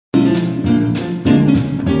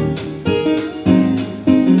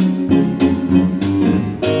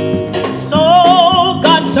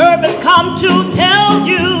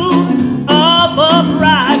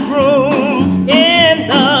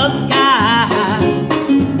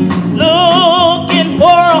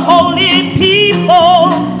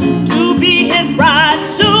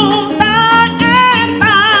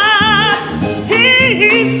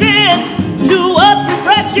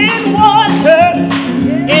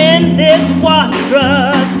this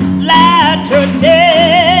wondrous latter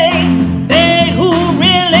day. They who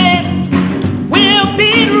really will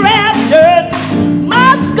be raptured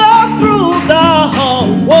must go through the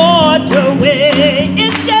waterway.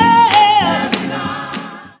 It shall.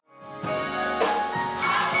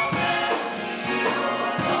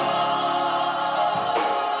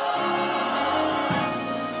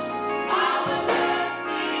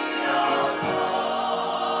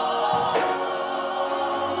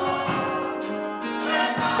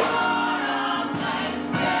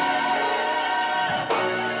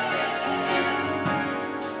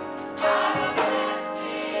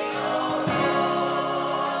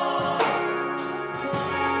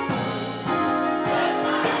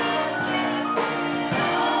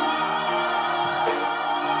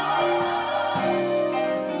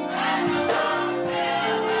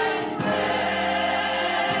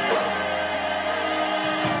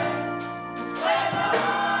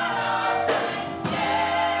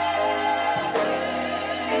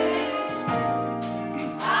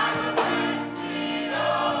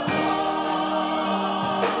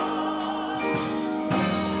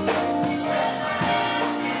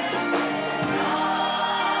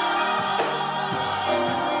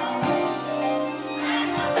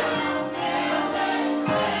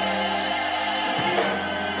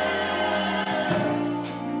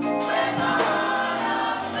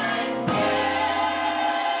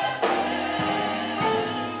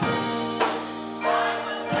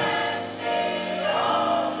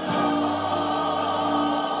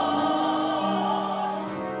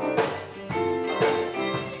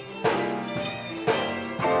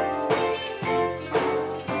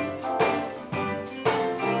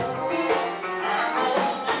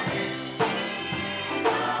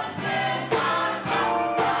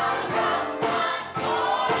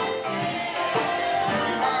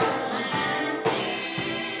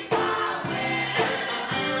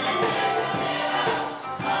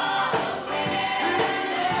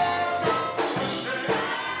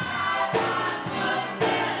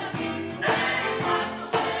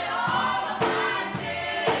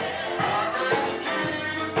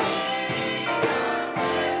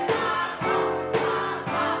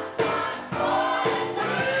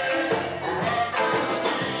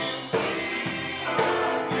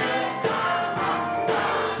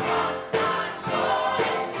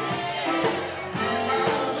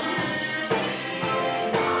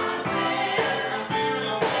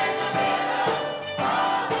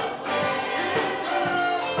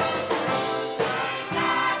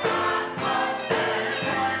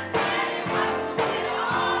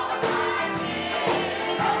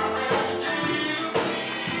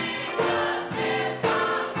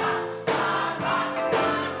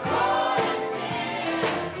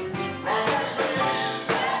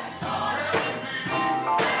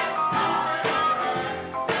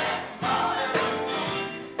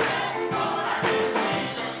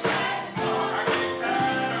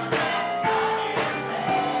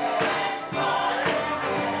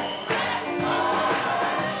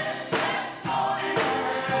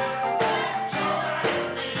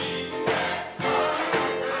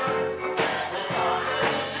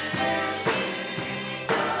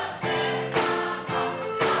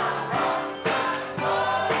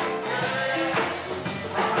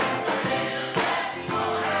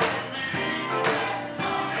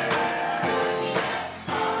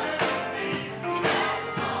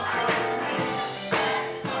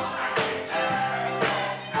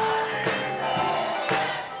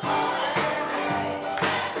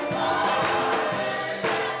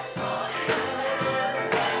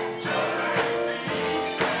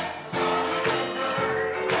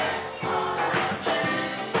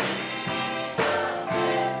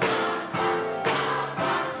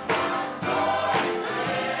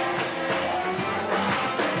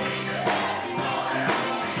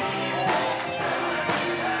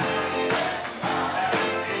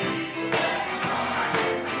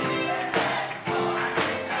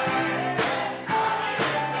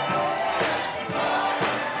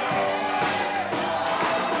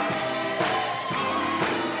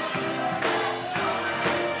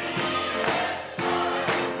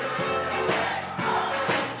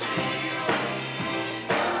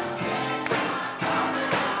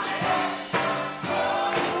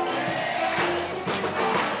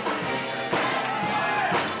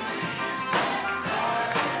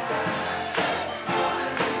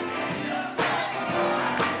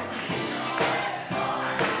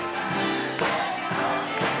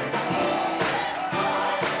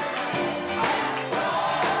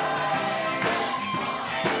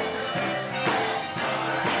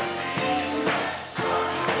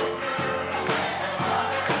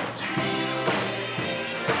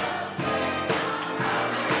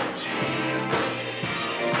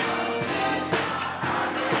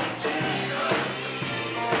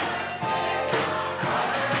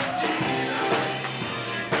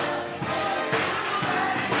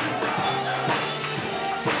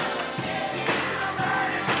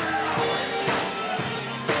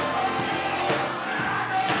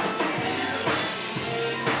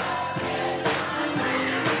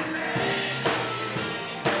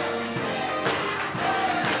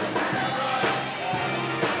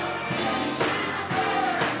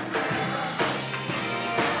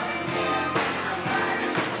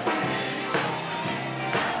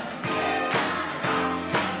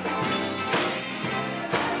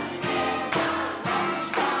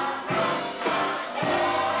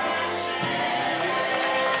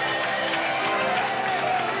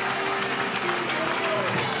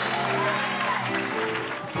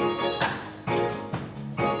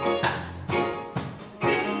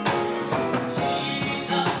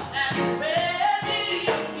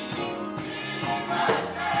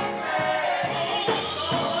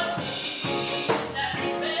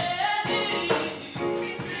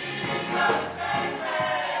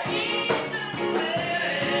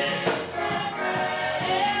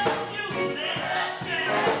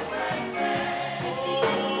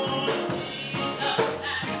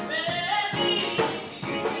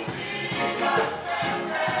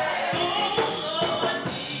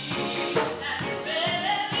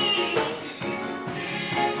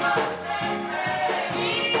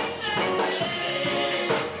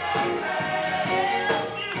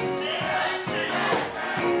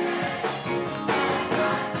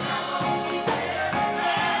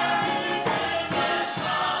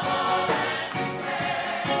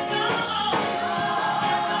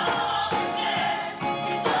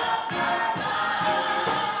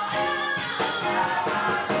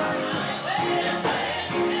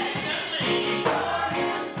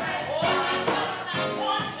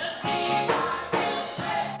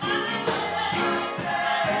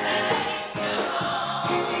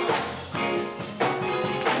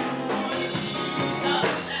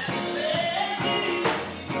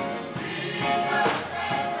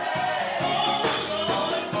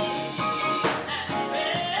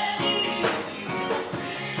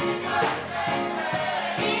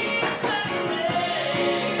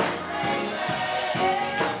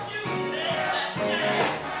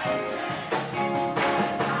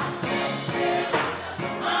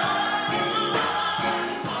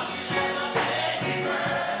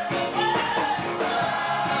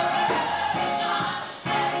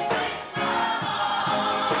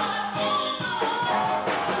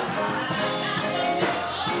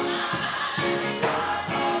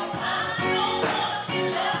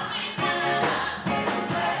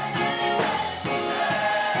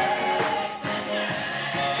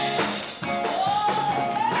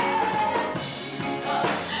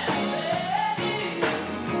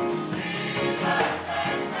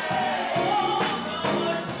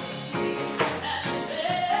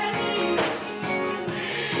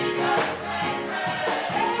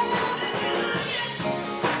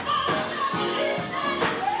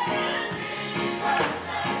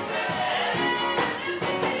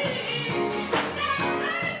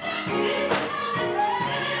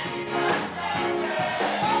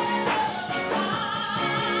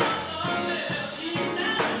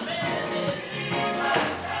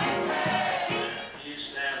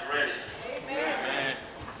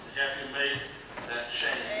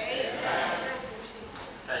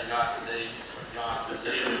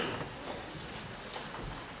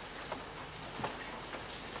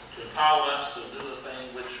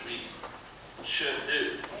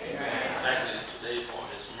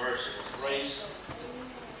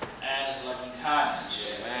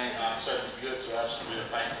 kindness. God is certainly good to us, and we are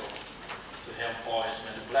thankful to Him for His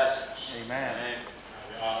many blessings. Amen.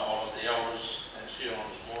 We honor all of the elders that's here on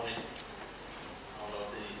this morning, all of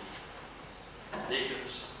the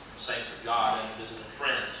deacons, saints of God, and visiting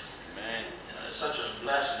friends. Amen. It's such a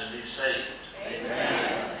blessing to be saved.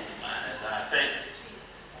 Amen. As I think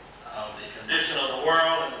of the condition of the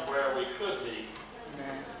world and where we could be,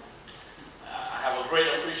 I have a great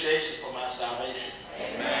appreciation for my salvation.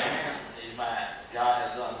 Amen. Amen. God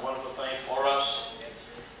has done wonderful things for us.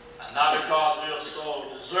 Not because we are so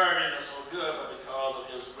deserving or so good, but because of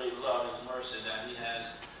His great love, His mercy that He has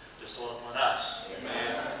bestowed upon us.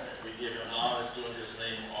 Amen. We give Him honor due in His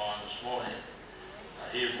name on this morning.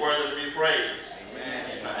 He is worthy to be praised.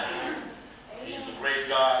 Amen. Amen. He is a great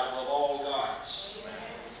God above all gods.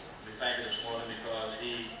 We thank you this morning because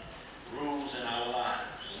He rules in our lives.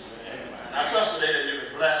 And I trust today that you've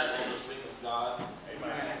been blessed on this week of God.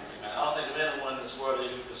 Amen. I don't think there's anyone in this world that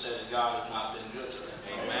you can say that God has not been good to them.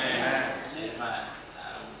 Amen. Amen.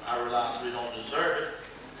 I realize we don't deserve it.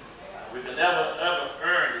 We can never, ever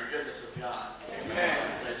earn the goodness of God. Amen.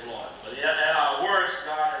 Praise the Lord. But yet, at our worst,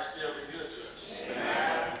 God has still been good to us.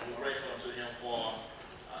 Amen. We're grateful to Him for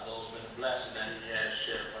those many blessings that He has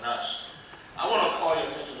shared upon us. I want to call your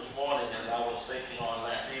attention this morning as I was thinking on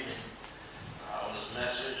last evening on this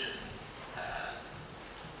message,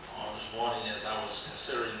 on this morning as I was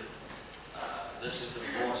considering listening to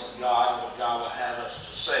the voice of God and what God will have us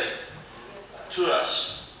to say to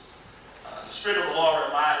us. The Spirit of the Lord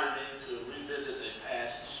reminded me to revisit a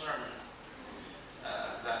past sermon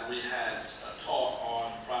that we had taught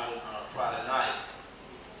on Friday night.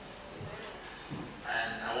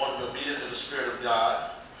 And I wanted to be obedient to the Spirit of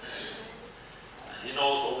God. He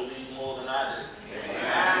knows what we need more than I do.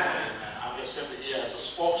 Amen. I'm just simply here as a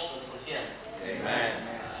spokesman for Him. Amen.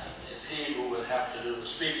 It's He who will have to do the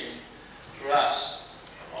speaking for us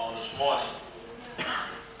on this morning. And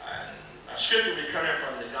our scripture will be coming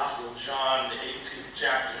from the Gospel of John, the 18th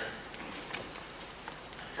chapter,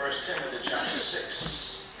 1 Timothy chapter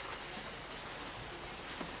 6.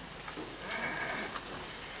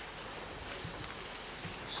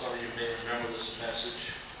 Some of you may remember this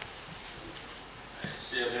message. It's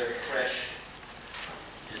still very fresh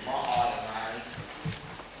in my heart and mind.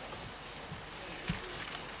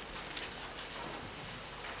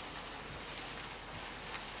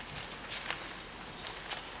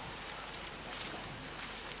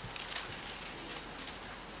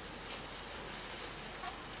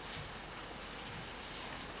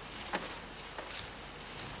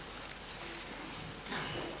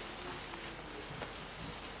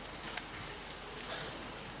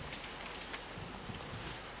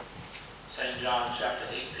 St. John chapter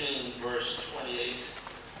 18, verse 28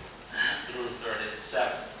 through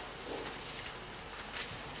 37.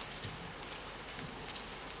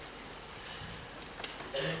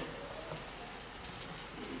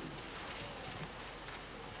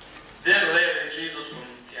 Then led Jesus from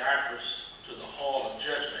Caiaphas to the hall of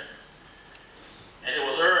judgment. And it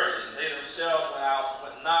was early, and they themselves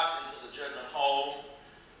went not into the judgment hall,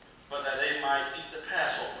 but that they might eat the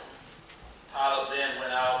Passover. Pilate then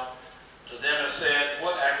went out to them and said,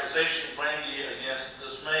 What accusation bring ye against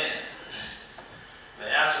this man? They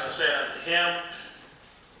answered and said unto him,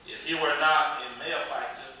 If he were not a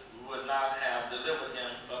malefactor, we would not have delivered him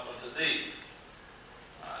up unto thee.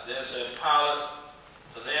 Then said Pilate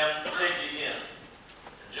to them, Take ye him,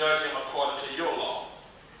 and judge him according to your law.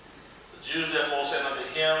 The Jews therefore said unto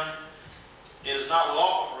him, It is not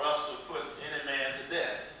lawful for us to put any man to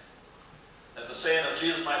death, that the saying of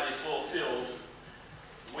Jesus might be fulfilled,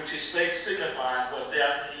 which he spake signifying what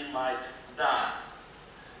death he might die.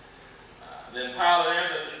 Then Pilate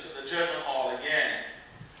entered into the judgment hall again,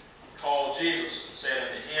 called Jesus, and said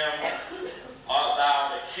unto him, Art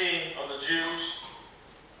thou the King of the Jews?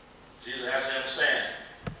 Jesus answered him, saying,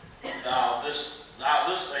 Thou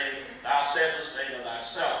said this thing of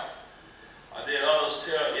thyself, or did others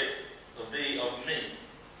tell it of thee of me?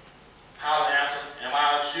 Pilate answered, Am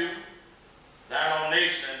I a Jew? Thine own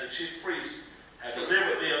nation and the chief priests have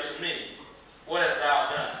delivered thee unto me. What hast thou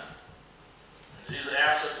done? And Jesus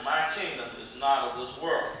answered, My kingdom is not of this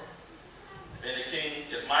world.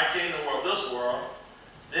 If my kingdom were of this world,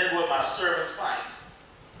 then would my servants fight,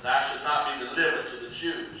 that I should not be delivered to the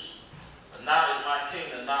Jews. But now is my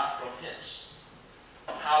kingdom not from hence.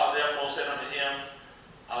 Pilate therefore said unto him,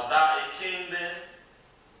 Art thou a king then?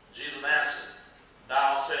 Jesus answered,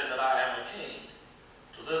 Thou said that I am a king.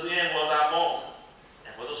 To this end was I born,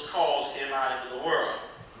 and for this cause came I into the world,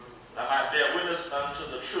 that I might bear witness unto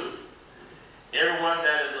the truth. Everyone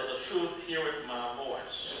that is of the truth heareth my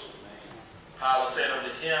voice. Pilate said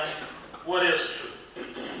unto him, what is truth?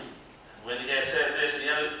 When he had said this,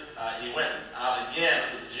 he went out again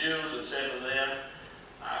to the Jews and said to them,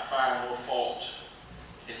 I find no fault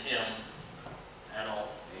in him at all.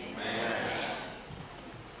 Amen.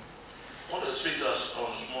 I wanted to speak to us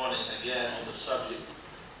on this morning again on the subject,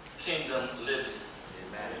 kingdom living.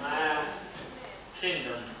 Amen.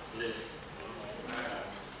 Kingdom living.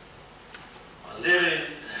 Living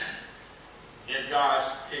in God's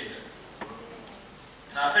kingdom.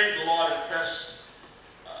 And I think the Lord impressed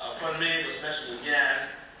upon me this message again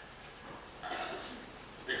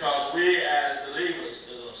because we as believers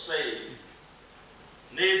that are saved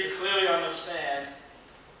need to clearly understand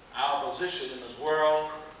our position in this world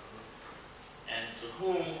and to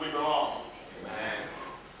whom we belong. Amen.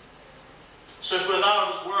 Since we're not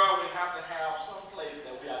of this world, we have to have some place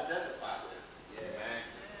that we identify with. Amen.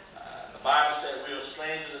 The Bible said we are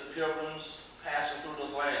strangers and pilgrims passing through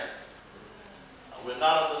this land. We're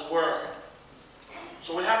not of this world.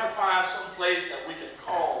 So we have to find some place that we can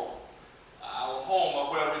call our home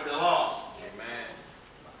or where we belong. Amen.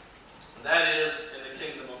 And that is in the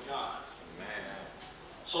kingdom of God. Amen.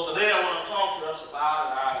 So today I want to talk to us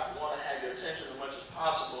about, and I want to have your attention as much as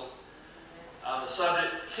possible, on the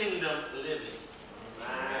subject, kingdom living.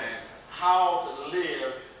 Amen. How to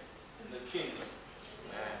live in the kingdom.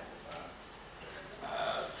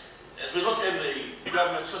 As we look at the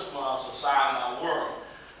government system of our society and our world,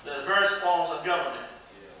 there are various forms of government.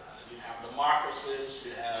 You have democracies,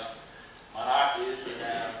 you have monarchies, you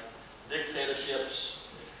have dictatorships,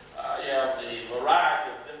 you have a variety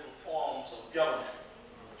of different forms of government.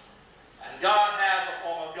 And God has a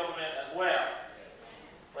form of government as well.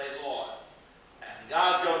 Praise the Lord. And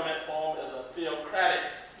God's government form is a theocratic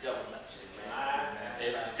government. Amen.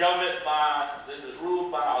 Amen. Government that is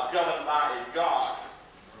ruled by or governed by a God,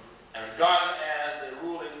 and regarded as the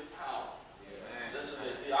ruling power. Amen. This is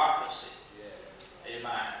a theocracy. Yeah.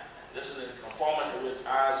 Amen. This is in conformity with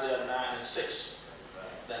Isaiah 9 and 6,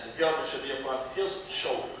 that the government should be upon his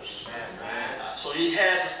shoulders. So he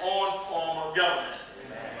has his own form of government.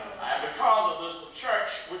 And because of this, the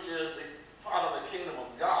church, which is the part of the kingdom of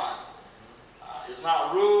God, is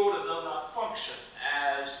not ruled and does not function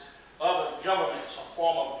as other governments or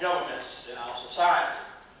form of governments in our society.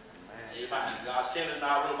 Amen. God's kingdom is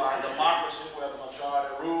not ruled by democracy, where the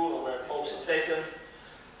majority rule or where folks are taken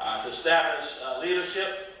to establish leadership.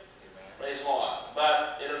 Amen. Praise the Lord.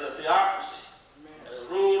 But it is a theocracy. Amen. It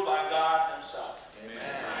is ruled by God himself. Amen.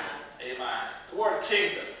 Amen. The word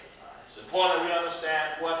kingdom. It's important that we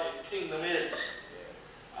understand what a kingdom is.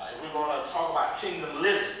 If we're going to talk about kingdom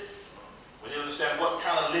living, we need to understand what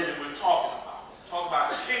kind of living we're talking about. Talk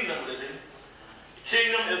about kingdom living.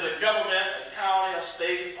 Kingdom is a government, a county, a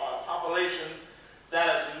state, or a population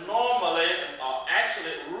that is normally or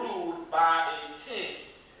actually ruled by a king.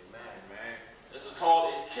 Amen. This is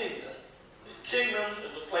called a kingdom. A kingdom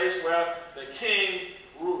is a place where the king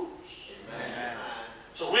rules. Amen.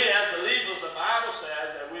 So we as believers, the Bible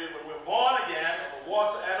says that when we're born again of the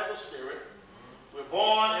water and of the Spirit, we're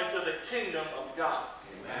born into the kingdom of God.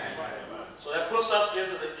 Amen. So that puts us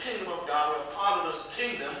into the kingdom of God. We're part of this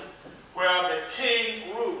kingdom where the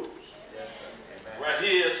king rules, yes, where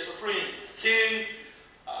he is supreme. King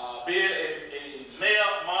being a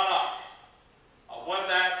male monarch, one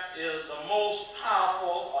that is the most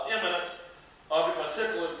powerful or eminent of a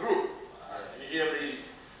particular group. You hear the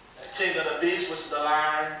king of the beast, which is the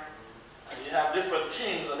lion. You have different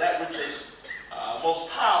kings of that which is most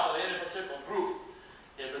powerful in any particular group.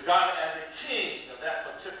 Is regarded as the king of that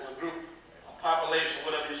particular group, or population,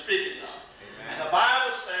 whatever you're speaking of. And the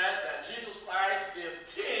Bible said that Jesus Christ is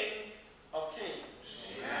King of kings.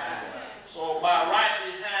 Amen. So by right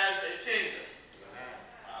he has a kingdom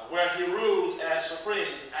where he rules as supreme.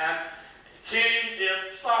 And king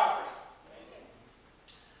is sovereign.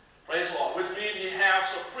 Praise the Lord. Which means he has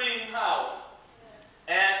supreme power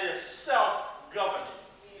and is self-governing.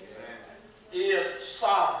 He is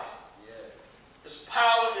sovereign. His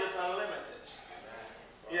power is unlimited.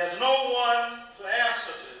 He has no one to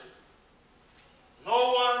answer to.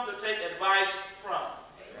 No one to take advice from.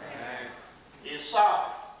 Amen. He is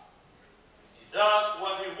sovereign. He does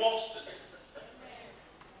what he wants to do.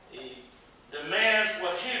 He demands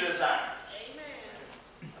what he desires.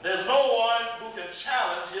 Amen. There's no one who can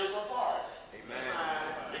challenge his authority. Amen.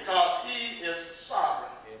 Because he is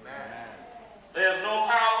sovereign. Amen. There's no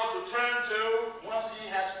power to turn to once he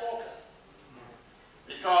has spoken.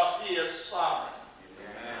 Because he is sovereign.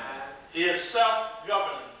 Amen. He is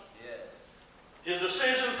self-governing. His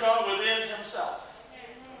decisions come within himself.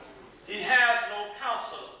 He has no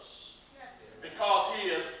counselors because he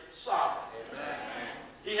is sovereign. Amen.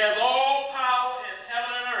 He has all power in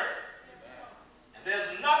heaven and earth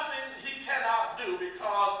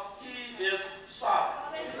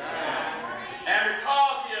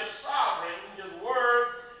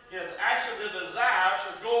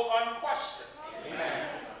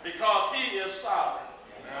is sovereign.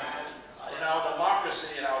 In our democracy,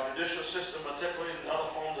 in our judicial system, particularly in other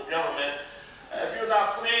forms of government, if you're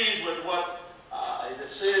not pleased with what a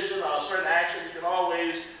decision or a certain action, you can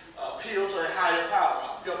always appeal to a higher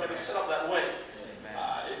power. Government is set up that way.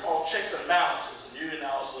 It's called checks and balances. And you, in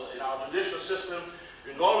our judicial system,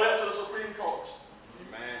 you can go all the way up to the Supreme Court.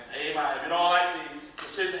 Amen. Amen. If you don't like the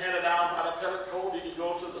decision handed down by the appellate court, you can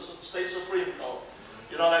go to the state Supreme Court.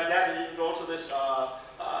 If you don't like that, then you can go to this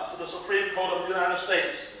to the Supreme Court of the United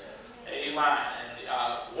States. Amen.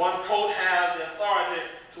 And one court has the authority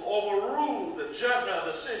to overrule the judgment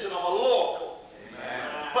or decision of a lower court.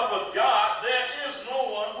 Amen. But with God, there is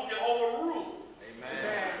no one who can overrule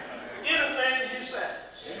anything he says.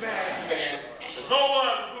 Amen. There's no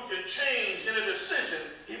one who can change any decision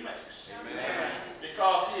he makes. Amen.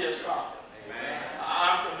 Because he is sovereign. Amen.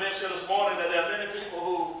 I'm convinced here this morning that there are many people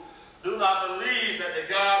who do not believe that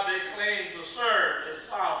the God they claim to serve is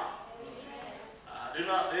sovereign.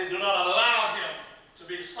 They do not allow him to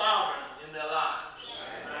be sovereign in their lives.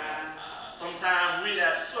 Sometimes we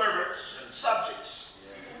as servants and subjects,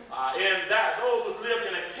 in that those who live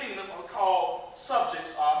in a kingdom are called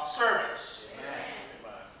subjects or servants.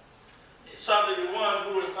 A subject is one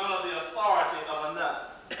who is under the authority of another.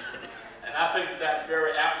 And I think that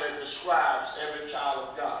very aptly describes every child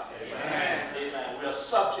of God. Amen. Amen. We are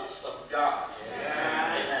subjects of God.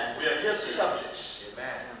 Amen. Amen. We are his subjects.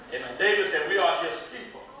 Amen. Amen. David said we are his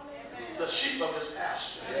people, the sheep of his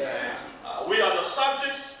pasture. We are the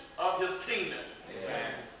subjects of his kingdom.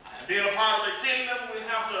 And being a part of the kingdom, we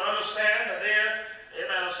have to understand that there,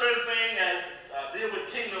 amen, a certain thing that deal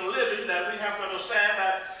with kingdom living, that we have to understand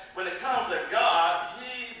that when it comes to God,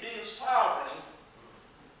 he being sovereign,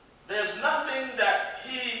 there's nothing that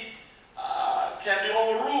he can be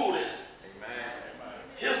overruled in. Amen.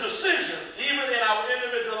 His decisions, even in our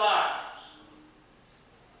individual lives,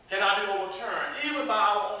 cannot be overturned, even by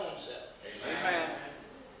our own self. Amen.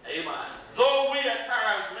 Amen. Though we at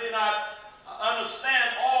times may not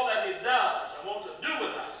understand all that he does and want to do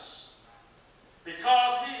with us,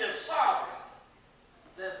 because he is sovereign,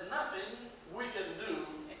 there's nothing we can do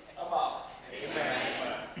about it.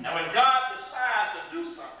 Amen. And when God decides to do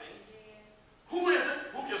something, who is it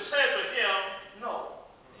who can say to him, no?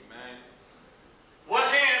 Amen. What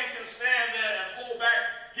hand can stand there and hold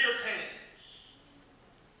back his hands?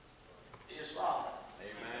 He is sovereign.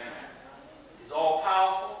 Amen. He's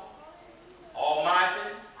all-powerful,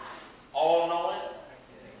 almighty, all-knowing.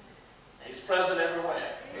 He's present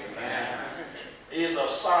everywhere. Amen. He is a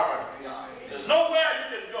sovereign God. There's nowhere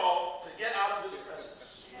you can go to get out of his presence.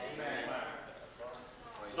 Amen.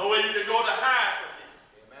 There's nowhere you can go to hide from him.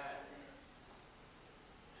 Amen.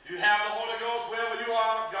 If you have the Holy Ghost, wherever you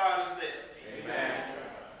are, God is there. Amen.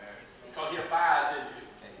 Because he abides in you.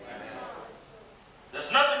 Amen.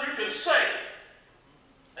 There's nothing you can say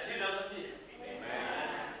that he doesn't hear. Amen.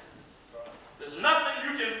 There's nothing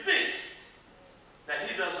you can think that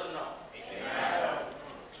he doesn't know. Amen.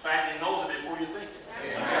 In fact, he knows it before you think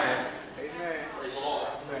it. Amen. Amen. Praise the Lord.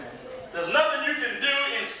 Amen. There's nothing you can do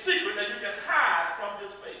in secret that you can hide from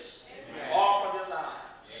his face. Amen. Or from his eyes.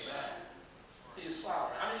 Amen. He is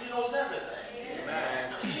sovereign. I mean, he knows everything.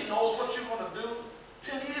 Amen. I mean, he knows what you're going to do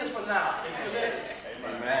 10 years from now. If you're there.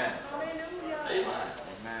 Amen. Amen.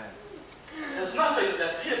 Amen. There's nothing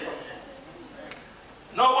that's hid from him.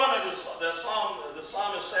 No wonder the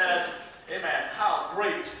psalmist says, amen, how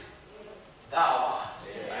great thou art.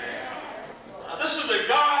 Amen. Now, this is the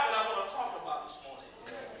God that I want to talk about this morning.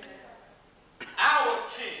 Our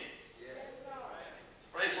King.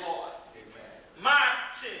 Praise the Lord. My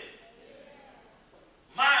King.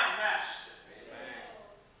 My Master.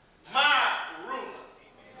 My ruler.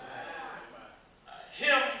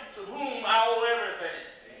 Him to whom I owe everything.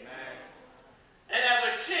 And as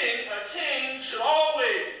a king should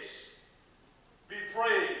always be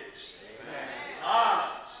praised,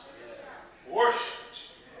 honored, worshipped,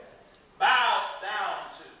 bowed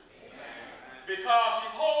down to.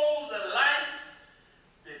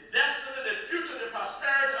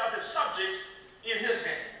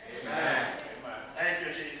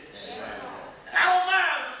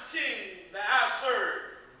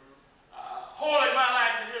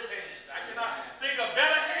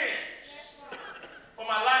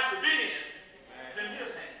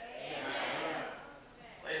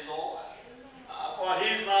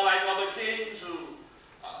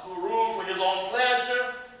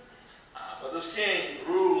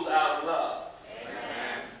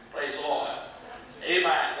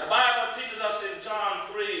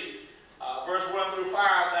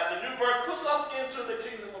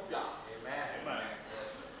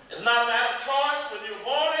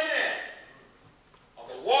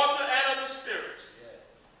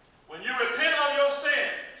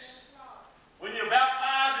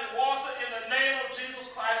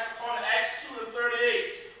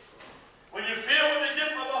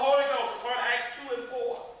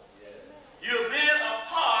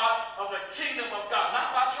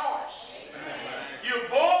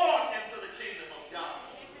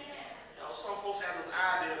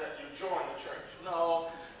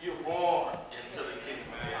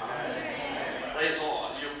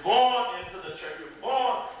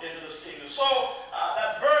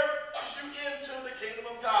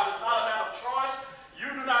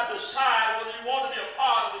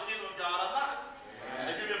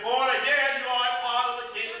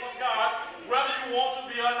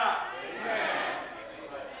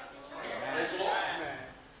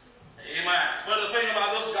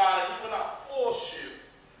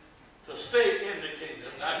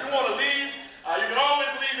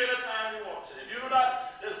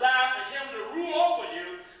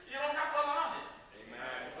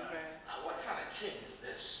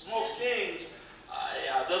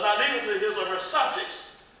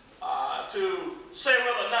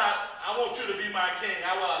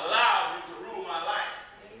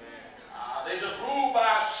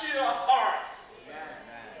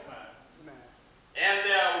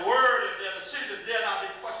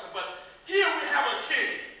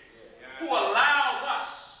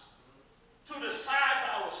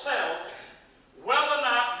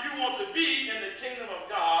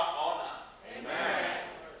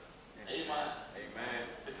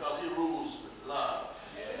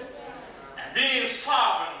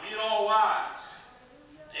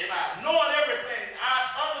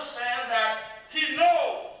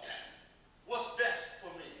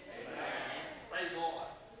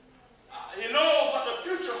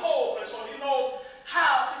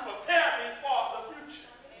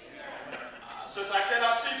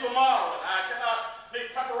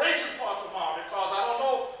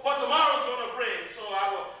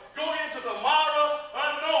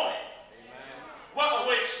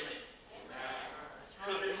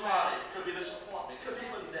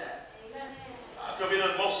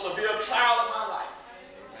 most severe trial of my life.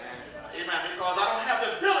 Amen. Because I don't have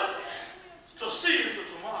the ability to see into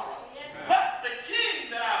tomorrow. But the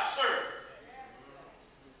King that I serve,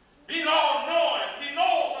 being all-knowing, he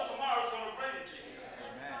knows what tomorrow is going to bring to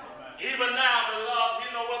you. Even now, beloved, he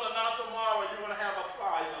knows whether or not tomorrow you're going to have a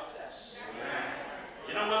trial or test.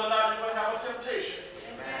 You know whether or not you're going to have a temptation.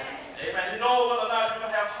 Amen. He knows whether or not you're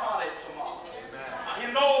going to have heartache tomorrow. He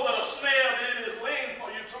knows that a snare of the enemy is laying for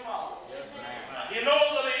you tomorrow. He knows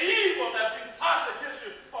that the evil that's being plotted against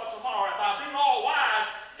you for tomorrow. And by being all wise,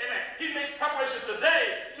 amen, he makes preparation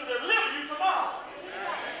today to deliver you tomorrow.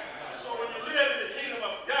 So when you live in the kingdom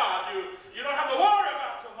of God, you don't have to worry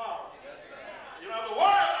about tomorrow. You don't have to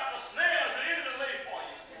worry about the snares the enemy lay for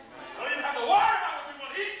you. You don't even have to worry about what you're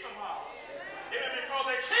going to eat tomorrow. Amen, because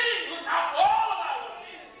the King looks out for all of our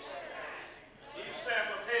needs. He stands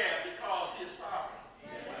prepared because he is sovereign.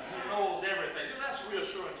 He knows everything. That's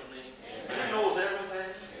reassuring to me. He knows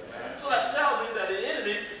everything. So that tells me that the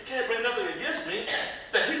enemy can't bring nothing against me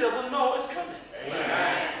that he doesn't know is coming.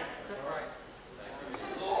 Amen.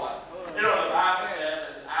 Lord. You know, the Bible says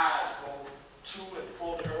that his eyes go to and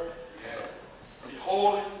fro the earth,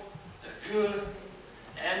 beholding the good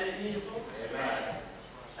and the evil. Amen.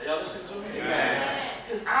 Are y'all listening to me? Amen.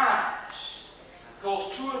 His eyes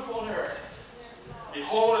goes to and fro the earth,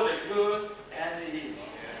 beholding the good and the evil.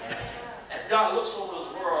 As God looks over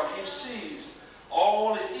this world, he sees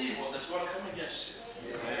all the evil that's going to come against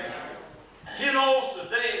you. Amen. And he knows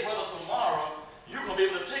today whether tomorrow you're going to be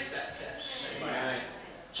able to take that test. Amen.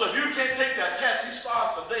 So if you can't take that test, he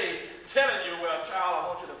starts today telling you, well, child, I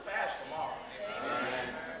want you to fast tomorrow. Amen.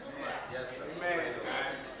 Yes, sir. Amen.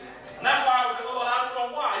 And that's why I was like, Lord, I don't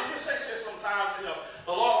know why. You just say sometimes, you know,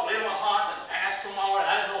 the Lord laid in my heart to fast tomorrow, and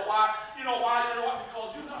I didn't know why. You know why? You know why?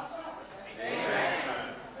 Because you're not sovereign.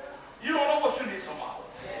 Amen. You don't know what you need tomorrow.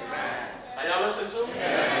 Amen. Are y'all listening to me?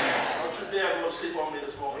 Amen. Don't you dare go to sleep on me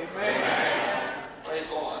this morning. Amen. Praise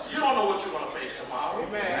the Lord. You don't know what you're going to face tomorrow.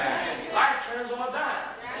 Amen. Life turns on a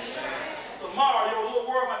dime. Amen. Tomorrow, your little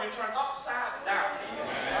world might be turned upside down.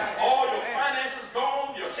 Amen. All your finances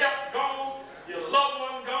gone, your health gone, your loved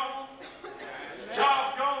one gone,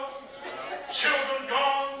 job gone, children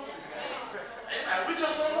gone. Amen. We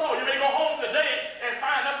just don't know. You may go home today and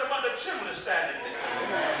find nothing but the chimney standing there.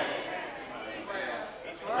 Amen.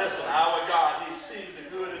 Listen, our God, he sees the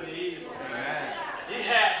good and the evil. Amen. He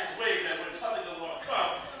has his way that when something is going to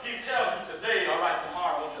come, he tells you today, all right,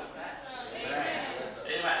 tomorrow, I want you to fast. Amen.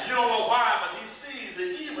 Amen. You don't know why, but he sees the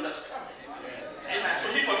evil that's coming. Amen. So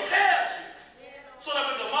he prepares you. So that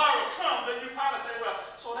when tomorrow comes, then you finally say, well,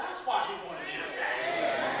 so that's why he wanted you to fast.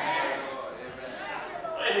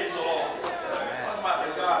 Praise the Lord. Talking about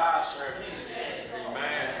the God I serve, he's king.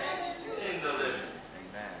 Amen. In the living.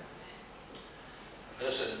 Amen.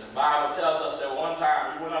 Listen, the Bible tells us that one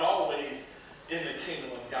time we were not always in the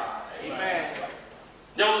kingdom of God. Amen.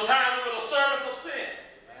 There was a time we were the servants of sin.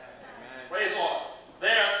 Amen. Praise the Lord.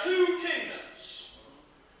 There are two kingdoms.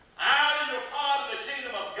 Either you're part of the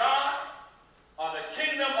kingdom of God or the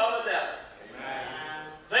kingdom of the devil. Amen.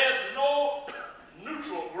 There's no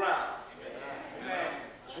neutral ground. Amen.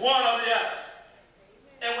 It's one or the other.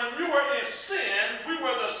 And when we were in sin, we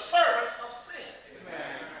were the servants of sin.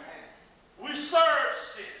 Amen. We serve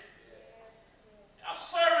sin. A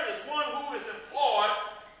servant is one who is employed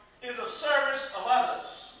in the service of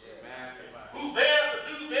others. Amen. Who there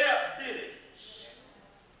to do their biddings.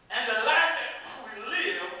 And the life that we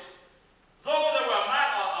lived, though there were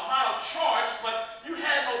amount of choice, but you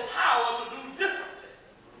had no power to do differently.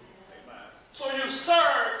 Amen. So you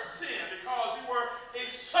served sin because you were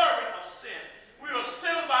a servant of sin. We were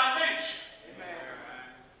sin by nature. Amen.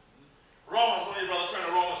 Romans, when you brother turn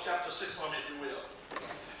to Romans chapter 6 for me, if you will.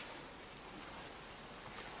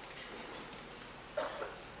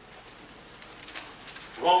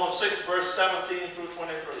 Romans 6, verse 17 through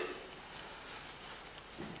 23.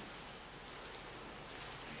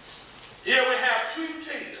 Here we have two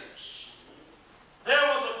kingdoms. There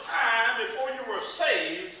was a time before you were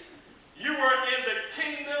saved, you were in the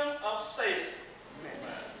kingdom of Satan.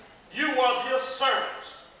 You were his servant.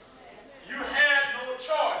 You had no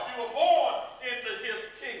choice. You were born into his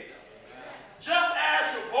kingdom. Just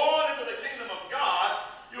as you're born into the kingdom of God,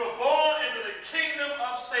 you were born into the kingdom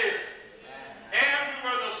of Satan. And we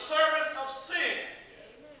were the servants of sin.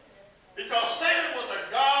 Because Satan was the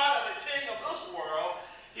God and the king of this world.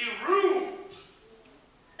 He ruled.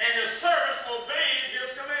 And his servants obeyed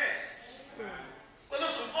his commands. But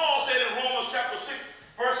listen, Paul said in Romans chapter 6,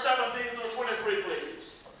 verse 17 through 23,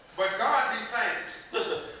 please. But God be thanked.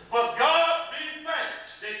 Listen, but God be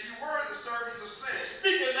thanked. That you were the servants of sin.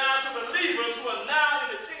 Speaking now to believers who are now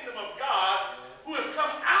in the kingdom of God, who has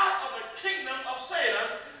come out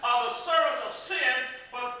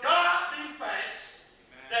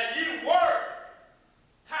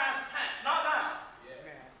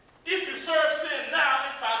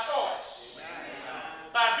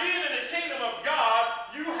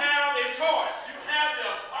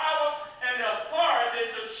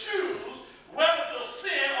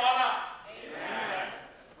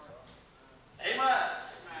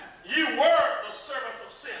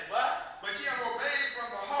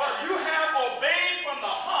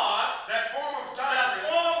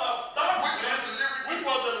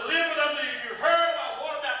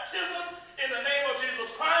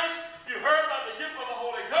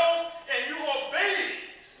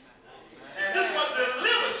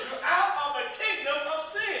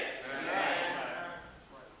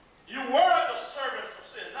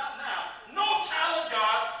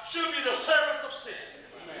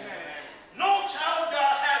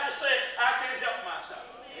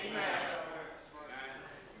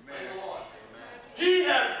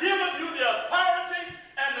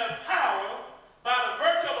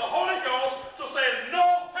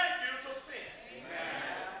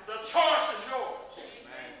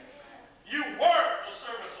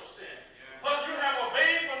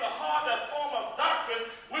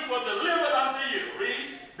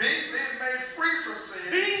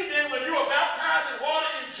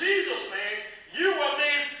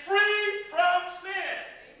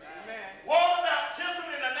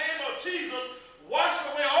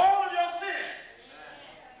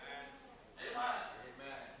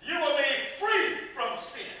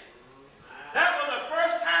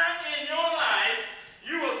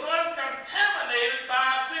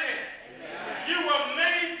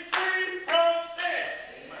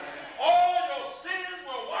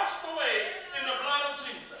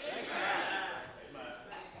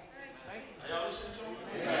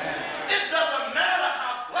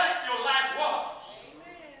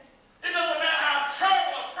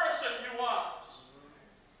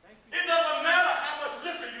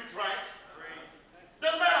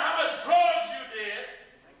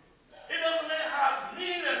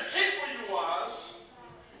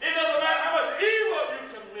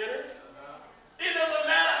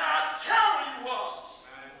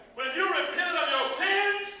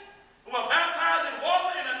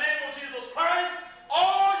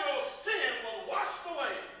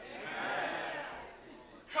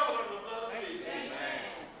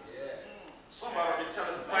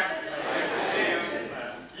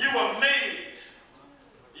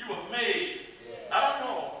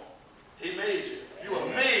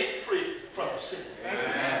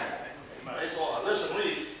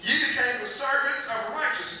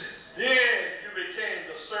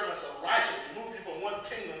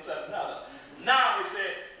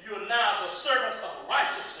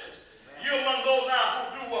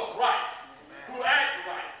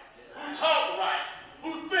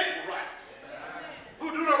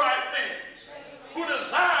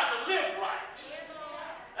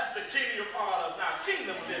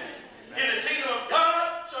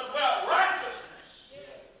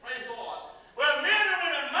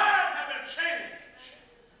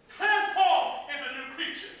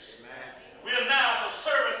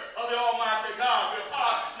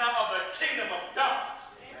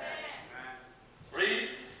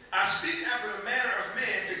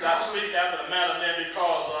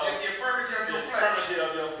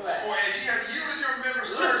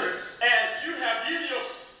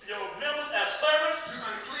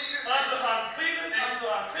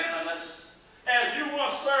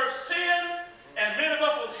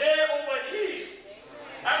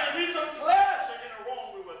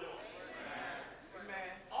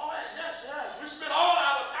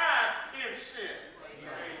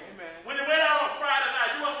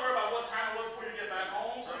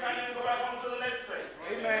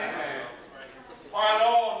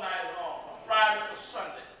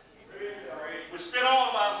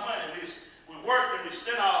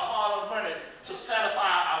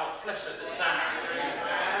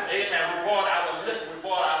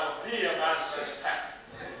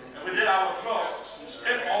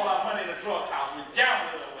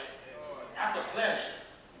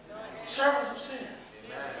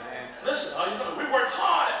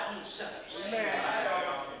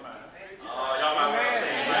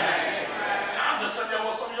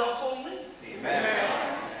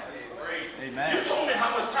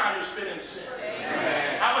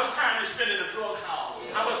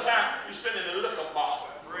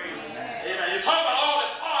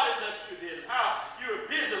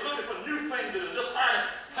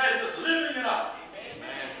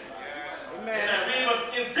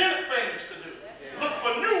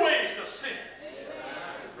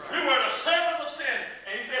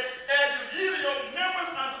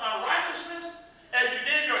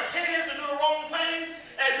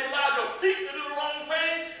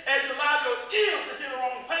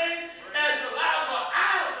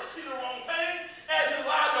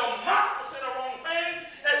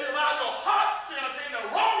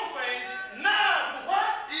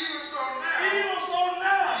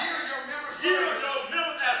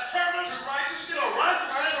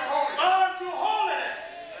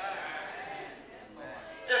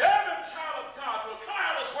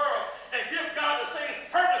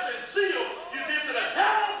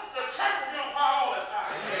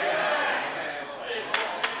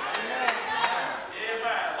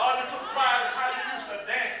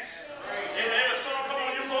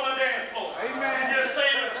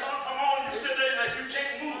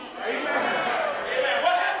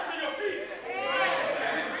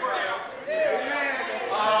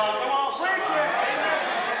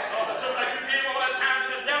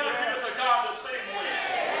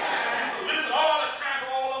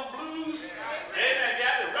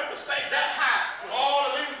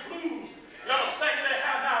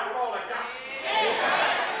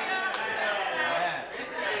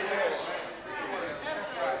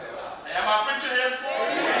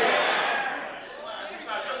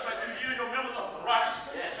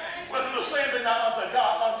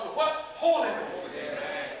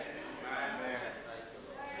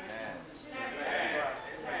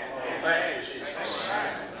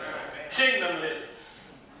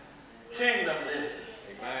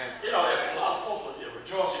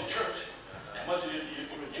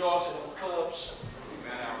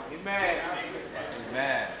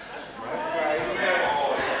Amen.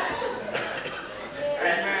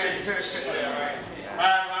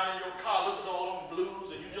 Riding around in your car, listen to all them blues,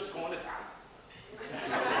 and you just going to town.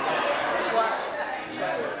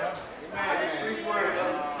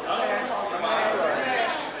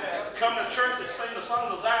 Come to church and sing the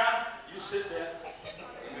song of Zion, you sit there.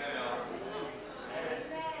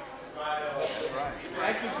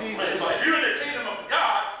 Thank you, Jesus. But if you're in the kingdom of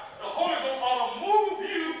God, the Holy Ghost ought to move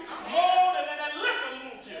you more than that liquor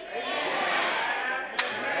moved you.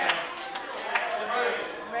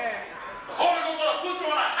 The Holy Ghost ought to put you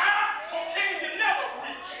on a high cocaine you never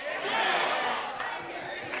reach.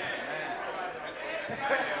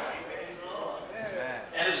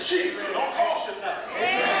 And it's cheap, it don't cost you nothing.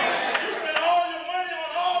 You spend all your money on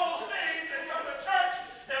all those things and come to church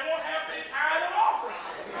and won't have to tithe and offering.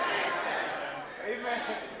 Amen.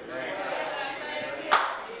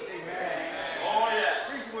 Oh yeah.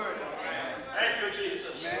 Thank you,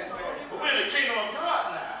 Jesus. But we're in the kingdom of God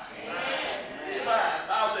now. The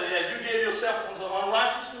Bible says that you gave yourself unto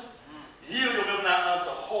unrighteousness, yield yourself now unto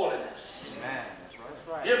holiness. Amen. That's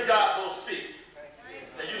right. Give God those feet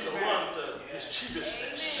that used to run to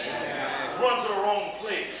mischievousness, run to the wrong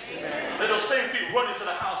place. Let those same feet run into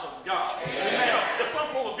the house of God. You know, if some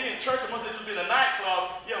folks be in church and want to just be in a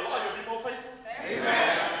nightclub, yeah, Lord, you'll be more faithful.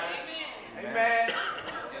 Amen. Amen.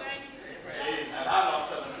 And I know I'm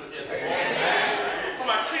telling the truth here. For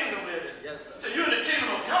my kingdom living. So you're in the kingdom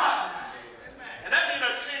of God. And that means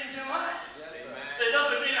a change in life. It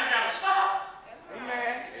doesn't mean I got to stop.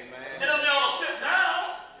 Amen. It doesn't mean I ought to sit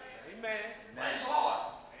down. Amen. Praise the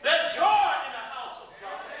Lord. There's joy in the house of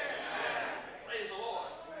God. Praise the Lord.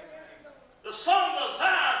 The songs of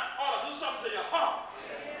Zion ought to do something to your heart.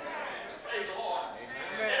 Praise the Lord.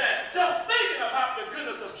 Amen. Just thinking about the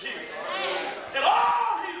goodness of Jesus and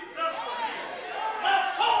all He's done for me. My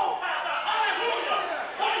soul has a hallelujah.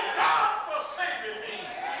 Thank God for saving me.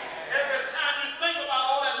 Every time you think about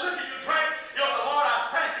all that liquor you drank, you'll say, Lord,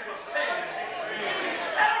 I thank you for saving me.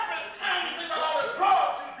 Every time you think about all the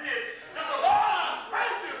drugs you did, you'll say, Lord, I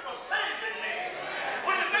thank you for saving me.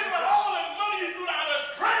 When you think about all the money you threw down the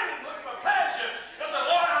drain looking for pleasure, you'll say,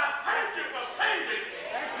 Lord, I thank you for saving me.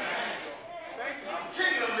 I'm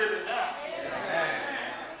kingdom living now.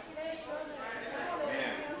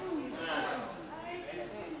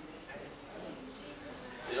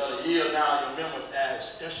 You ought to yield now your members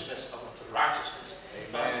as instruments unto righteousness,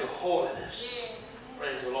 unto holiness.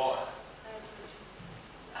 Praise the Lord.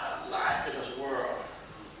 Our life in this world,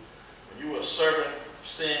 when you were a servant of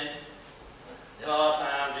sin, you know, a lot of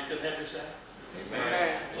times you couldn't help yourself.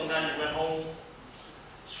 Amen. Sometimes you went home,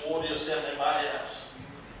 swore to yourself and everybody else,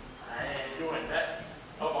 I ain't doing that.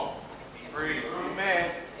 Come on. Breathe.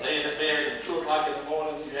 Amen. Lay in the bed at 2 o'clock in the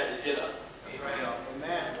morning, you had to get up.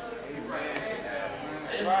 Amen.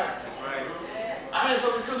 That's right. I mean,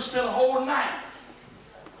 so we couldn't spend a whole night.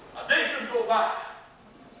 A day couldn't go by.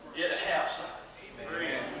 You had to have something. Or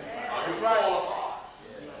you fall apart.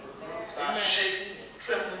 Start shaking and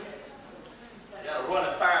trembling. You got to run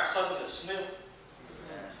and find something to sniff,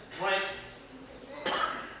 drink,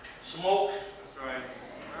 smoke,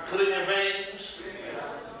 put it in your veins.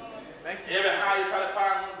 Every high you try to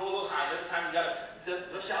find one, go a little high. Every time you got to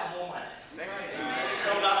just out more money.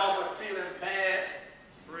 Come down over feeling bad,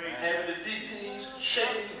 having the DTs,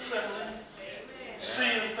 shaking and trembling,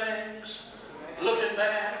 seeing things, looking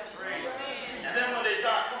bad. And then when they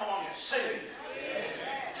God come along and save you,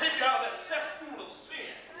 take you out of that cesspool of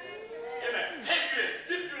sin, amen, take you and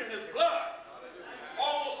dip you in His blood,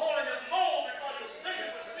 almost holding His nose because you're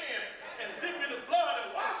stinking with sin, and dip you in His blood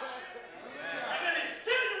and wash you. And then He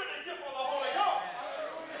fill you with the gift of the Holy Ghost.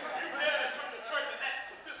 You dare to come to church and act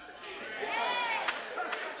sophisticated.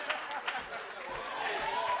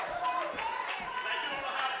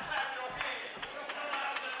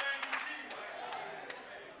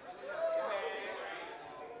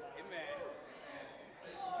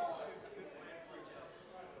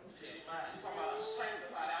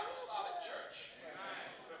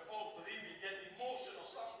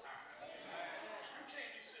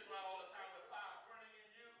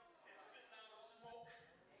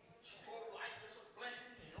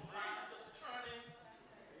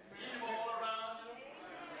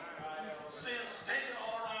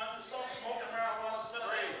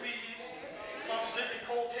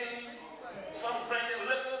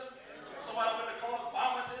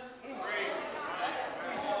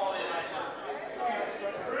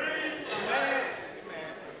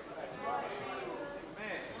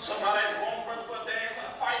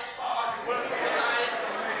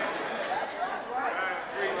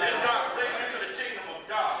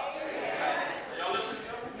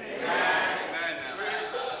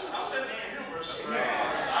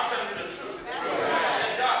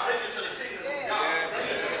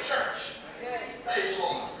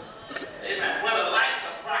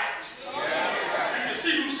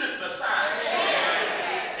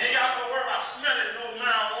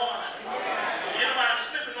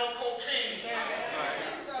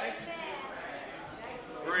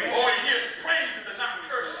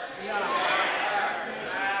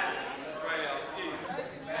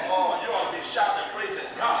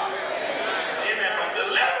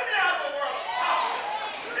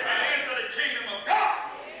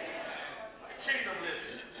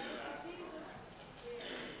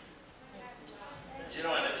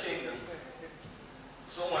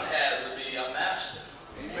 someone has to be a master.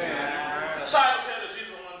 Amen. The disciple said to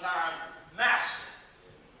Jesus one time, Master.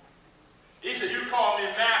 He said, you call me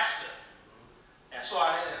master. And so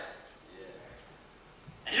I am.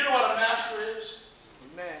 And you know what a master is?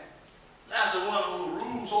 Amen. That's the one who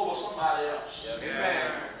rules over somebody else.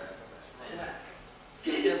 Amen. Amen.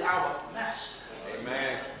 He is our master.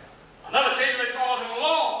 Amen. Another case they called him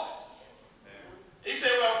Lord. He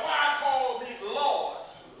said, well, why call me Lord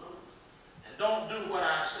and don't do what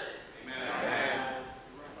I say? Amen.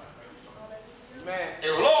 Amen. A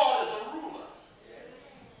Lord is a ruler.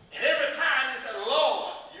 And every time he said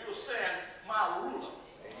Lord, you're saying my ruler.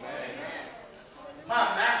 Amen.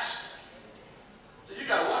 My master. So you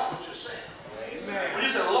got to watch what you're saying. Amen. When you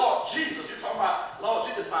say Lord Jesus, you're talking about Lord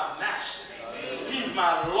Jesus is my master. He's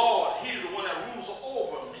my Lord. He's the one that rules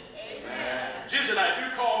over me. Amen. Jesus said, now if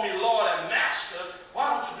you call me Lord and master,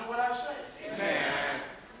 why don't you do what I say? Amen.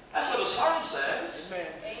 That's what the psalm says.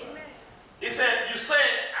 Amen. He said, you say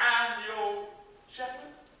I'm your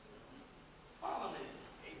shepherd? Follow me.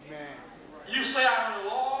 Amen. You say I'm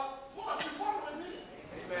your Lord? Why don't you follow me?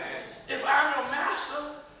 Amen. If I'm your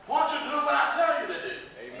master, why don't you do what I tell you to do?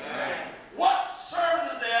 Amen. What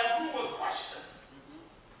servant is there who will question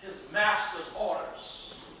his master's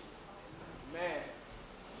orders? Amen.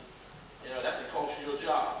 You know, that can cost you your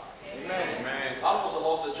job. Amen. Amen. A lot of folks have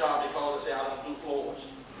lost their job because they say, I don't do floors.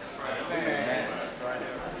 Amen. That's right.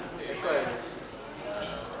 That's right.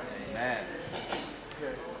 Amen.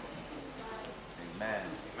 Amen.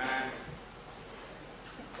 Amen.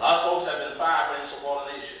 A lot of folks have been fired for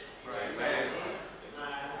insubordination. Amen.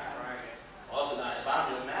 Also, now, if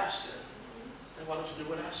I'm your master, then why don't you do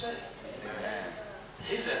what I say? Amen.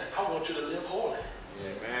 He says, I want you to live holy.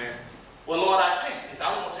 Amen. Well, Lord, I can't. He said,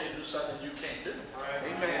 I want to tell you to do something you can't do.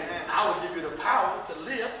 Amen. I will give you the power to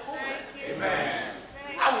live holy. Amen.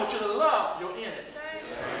 I want you to love your enemy.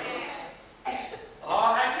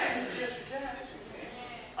 Oh, I can't. He said, yes, you can.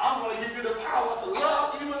 I'm going to give you the power to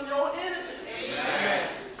love even your enemy. Amen.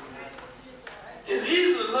 It's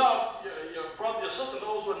easy to love your brother, your sister,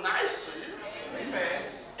 those who are nice to you. Amen.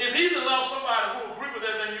 It's easy to love somebody who agree with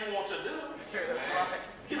everything you want to do. That's right.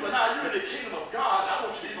 He said, now you're in the kingdom of God, and I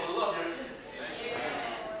want you to even love your enemy.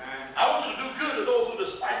 I want you to do good to those who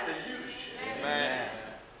despitefully use you. Amen.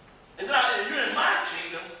 It's not that you're in my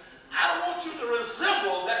kingdom. I don't want you to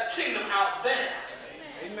resemble that kingdom out there.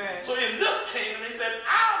 Amen. So in this kingdom, he said,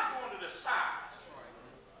 I'm going to decide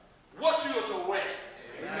what you are to wear.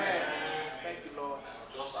 Amen. Thank you, Lord.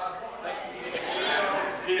 Just our point. Thank you, Jesus.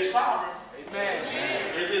 He is sovereign.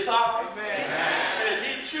 Amen. Is he sovereign? Amen. And if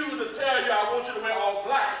he chooses to tell you, I want you to wear all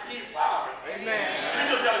black, he's sovereign. Amen.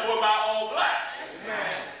 You just got to go about all black.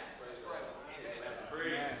 Amen.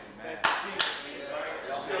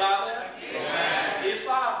 Y'all still out there? Amen. He's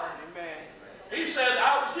sovereign. Amen. He says,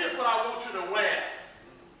 here's what I want you to wear.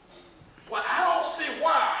 Well, I don't see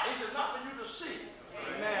why. He says, not for you to see.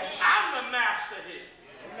 Amen. I'm the master here.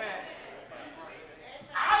 Amen.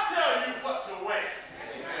 I'll tell you what to wear.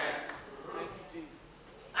 Amen. Thank you, Jesus.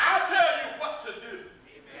 I'll tell you what to do.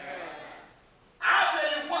 Amen. I'll tell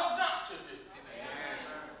you what not to do.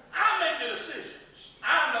 I'll make the decisions.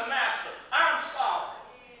 I'm the master. I'm sovereign.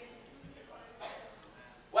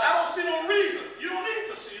 Well, I don't see no reason. You don't need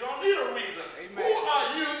to see. You don't need a reason. Amen. Who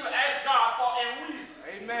are you to ask God for a reason?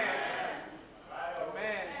 Amen.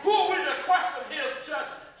 Amen. Who are we to question his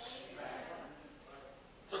judgments?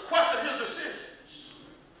 To question his decisions?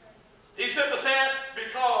 He simply said,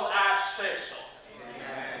 because I said so.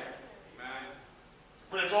 Amen.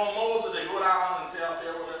 When it's on Moses, they go down and tell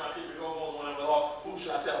Pharaoh, let my people go. Moses went, well, who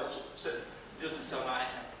should I tell them to? Just tell them I am.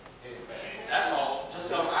 That's all. Just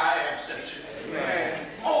tell them I am sent you. Amen.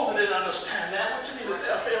 Moses didn't understand that. What you need to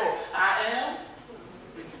tell Pharaoh, I am?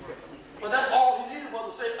 But that's all he needed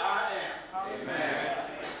was to say, I am. Amen.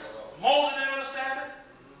 Moses didn't understand it.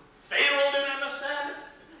 Pharaoh didn't understand it.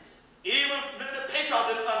 Even the patriarch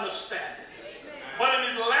didn't understand it. But in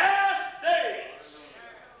these last days,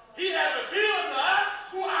 he had revealed to us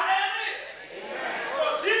who I am is.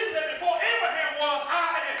 So Jesus said, before Abraham was, I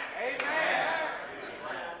am. Amen.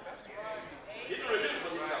 He didn't reveal it,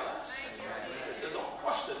 but he tell us. He said, don't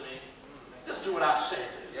question me. Just do what I say.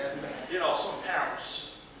 Yes, You know, some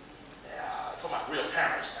parents, I'm talking about real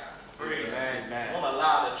parents now, Amen. won't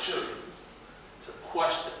allow their children to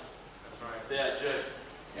question their judgment.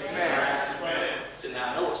 Amen. See,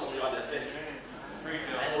 now I know what some of y'all are thinking. I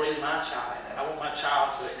ain't gonna raise my child like that. I want my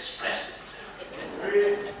child to express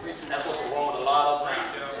themselves. That's what's wrong with a lot of them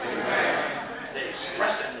now. They're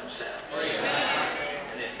expressing themselves.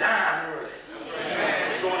 And they're dying early.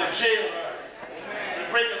 They're going to jail early.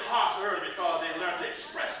 They're breaking hearts early because they learn to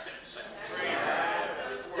express themselves.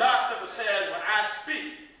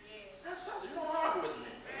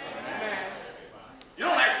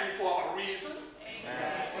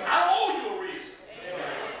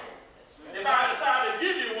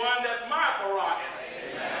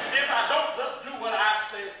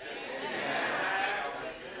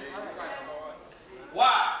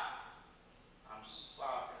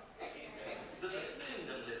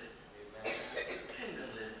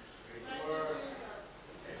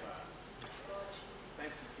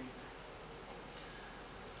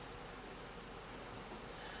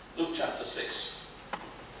 Luke chapter 6.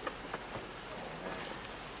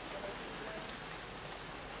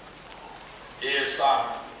 He is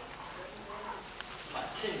sovereign. My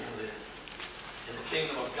kingdom lives. In the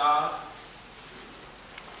kingdom of God,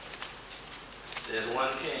 there's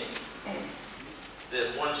one king.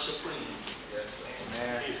 There's one supreme. Yes,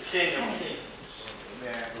 amen. He's King of kings.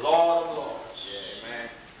 Amen. Lord of lords. Yeah, amen.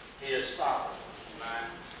 He is sovereign. Amen.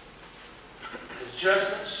 His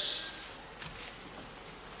judgments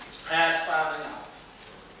is past finding out.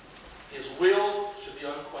 His will should be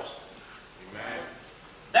unquestioned. Amen.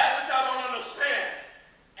 That which I don't understand,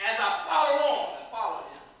 as I follow on and follow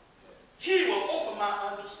him, he will open my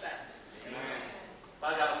understanding. Amen.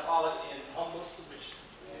 But I got to follow it in humble submission.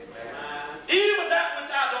 Amen. Even that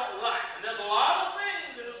which I don't like. And there's a lot of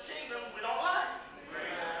things in this kingdom we don't like.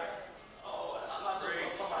 Oh, and I'm not talking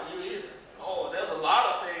about you either. Oh, there's a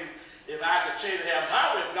lot of things. If I could change to have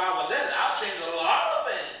my way, if God would let it, I'll change a lot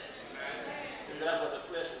of things. See, that's what the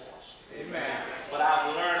flesh wants. Amen. But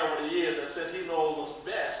I've learned over the years that since he knows what's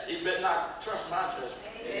best, he better not trust my judgment.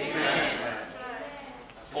 Amen.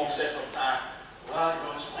 Folks say sometimes, well, you're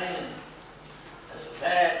going to swing. It's a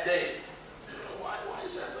bad day. Why you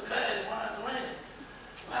say it's a bad day? Why is it raining?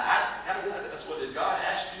 Well, that's what did God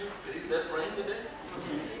ask you? Could he let it rain today?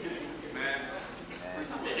 Amen.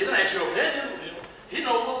 He didn't ask your opinion. He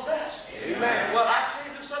knows what's best. Amen. Well, I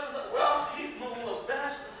can't do something. Well, he knows what's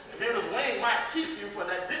best. And then his rain might keep you from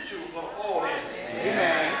that ditch you were going to fall in.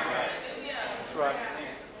 Amen. That's right.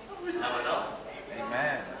 We never know.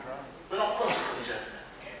 Amen. That's right. We don't question the judgment.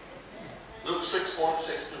 Luke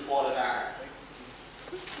 6:46 through 49.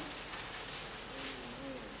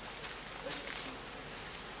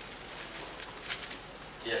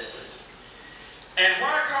 Yes, please. And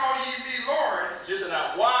why call ye me Lord, Just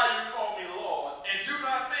now, why you call me Lord and do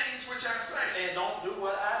not things which I say? and don't do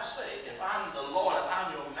what I say? If I'm the Lord, if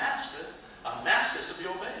I'm your master, a master is to be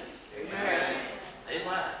obeyed. Amen.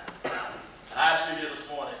 Amen. I ask you here this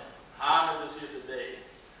morning, how many of us here today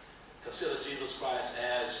consider Jesus Christ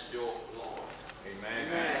as your Lord? Amen.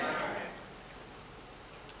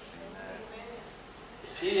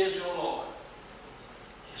 If he is your Lord,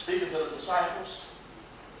 he's speaking to the disciples,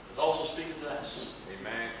 he's also speaking to us.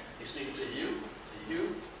 Amen. He's speaking to you, to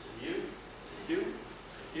you, to you, to you,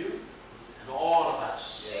 to you, and to all of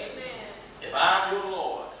us. Amen. If I'm your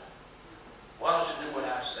Lord, why don't you do what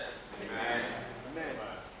I say? Amen.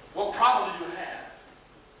 What problem do you have?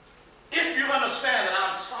 If you understand that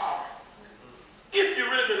I'm sovereign, if you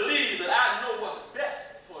really believe that I know what's best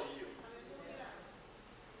for you,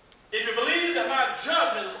 if you believe that my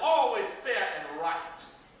judgment is always fair and right,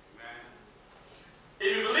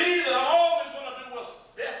 if you believe that I'm always going to do what's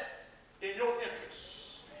best in your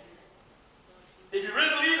interests, if you really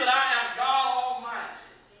believe that I am God Almighty,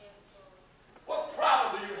 what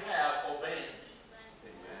problem do you have obeying me?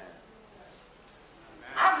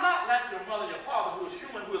 I'm not like your mother, your father, who is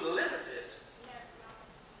human, who is limited,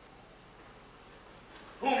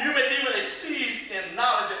 whom you may even exceed in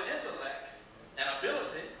knowledge and intellect and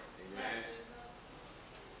ability,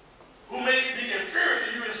 who may be inferior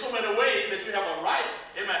to you in so many ways that you have a right,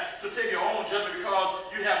 amen, to take your own judgment because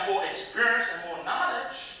you have more experience and more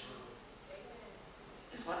knowledge.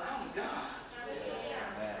 It's but I'm God.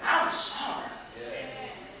 I'm sovereign.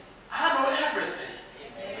 I know everything.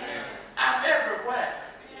 I'm everywhere.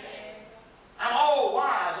 I'm all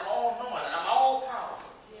wise and all knowing, and I'm all powerful.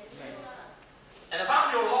 And if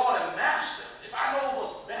I'm your Lord and Master, if I know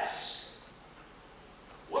what's best,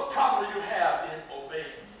 what problem do you have in obeying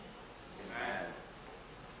me?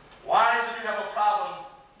 Why is it you have a problem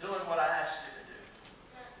doing what I asked you to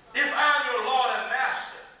do? If I'm your Lord and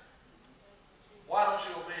Master, why don't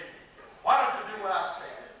you obey me? Why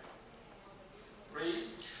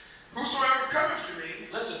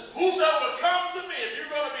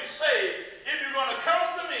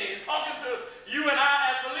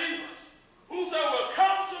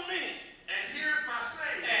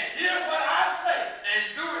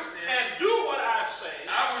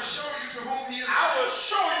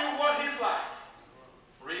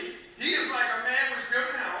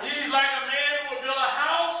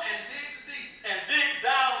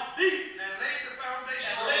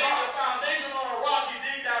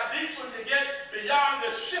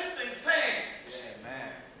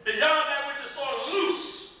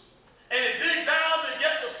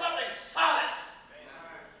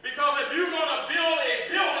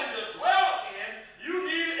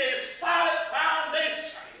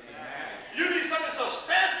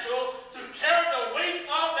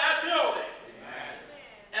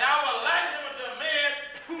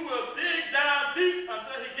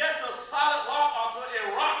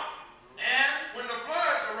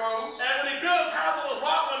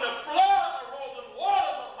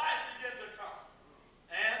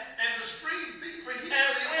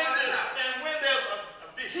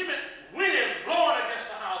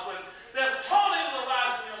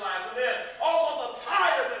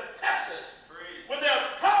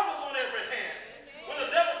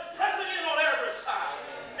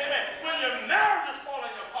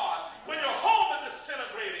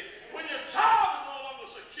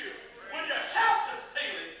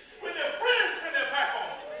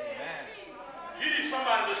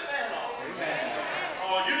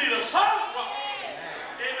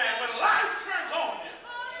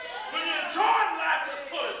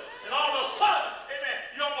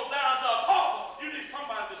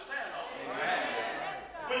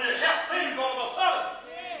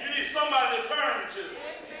to.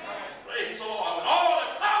 Praise the Lord. With all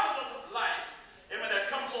the problems of this life, amen,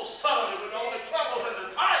 that come so suddenly, with all the troubles and the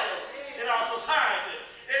trials in our society,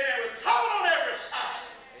 amen, with trouble on every side,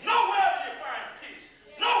 nowhere do you find peace.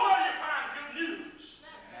 Nowhere do you find good news.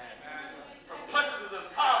 From punches and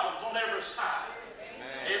problems on every side.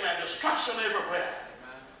 Amen. Destruction everywhere.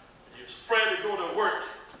 You're afraid to go to work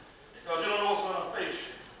because you don't know what's going to face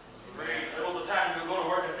you. There was a time you go to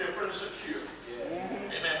work and feel pretty secure.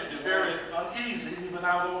 Amen. But you're very uneasy even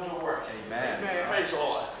now going to work. Amen. Praise the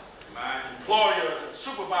Lord. Employers and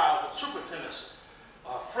supervisors and superintendents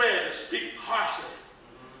are afraid to speak harshly,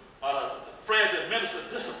 afraid to administer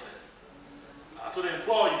discipline to the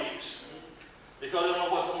employees because they don't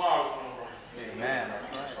know what tomorrow is going to bring. Amen.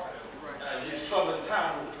 That's right. And these troubling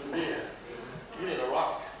times which we live, you need a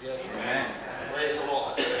rock. Yes. Amen. Praise the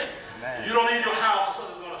Lord. Amen. You don't need your house or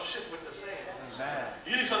something that's going to shift with the sand. Amen.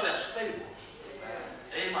 You need something that's stable.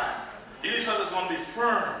 Amen. You need something that's going to be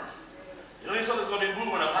firm. You don't need something that's going to be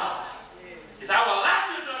moving about. He said, I will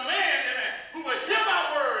liken you to a man, amen, who would hear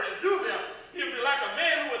my word and do them. He would be like a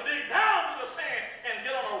man who would dig down to the sand and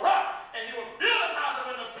get on a rock, and he would build his house, and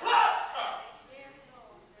when the floods come.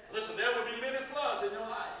 Listen, there will be many floods in your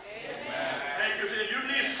life. Amen. Thank you. You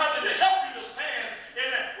need something to help you to stand,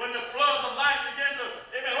 amen, when the floods of life begin to,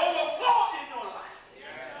 amen, overflow in your life.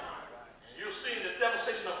 And you've seen the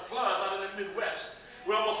devastation of floods out in the Midwest,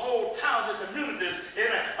 where almost whole towns and communities,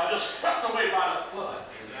 amen, are just swept away by the flood.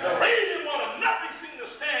 The raging water, nothing seemed to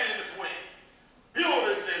stand in its way.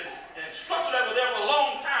 Buildings and structures that were there for a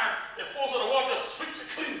long time, the force of the water just sweeps it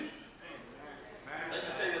clean. Let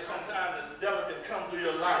me tell you, sometimes the devil can come through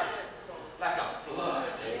your life like a flood.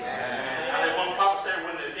 And then one prophet said,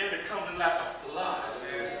 when the enemy comes in like a flood,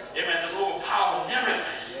 amen, just overpowering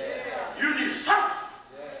everything. You need something,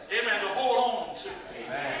 amen, to hold on to.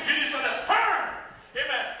 You need something that's firm,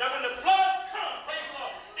 amen, that when the flood comes, praise the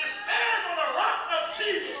Lord, it stands on the rock of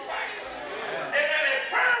Jesus Christ. Amen, a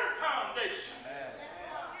firm foundation.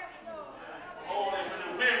 Oh, and when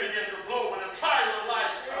the wind begins to blow, when the trials of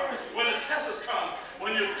life come, when the tests come,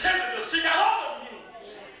 when you're tempted to seek out other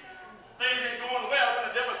means, things ain't going well, when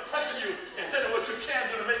the devil is pressing you and telling you what you can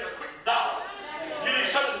do to make a quick dollar. You need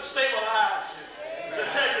something to stabilize you, to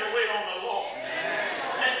tell you to wait on the Lord.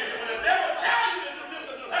 And when the devil tells you to do this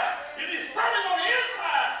and do that, you need something on the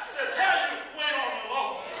inside to tell you to wait on the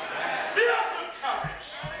Lord. Be up with courage.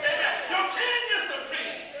 Amen. Your King is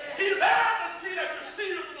supreme. He's there to see that you see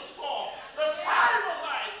you through the storm. The trials of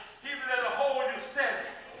life, he's there to hold you steady.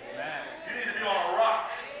 Amen. You need to be on a rock.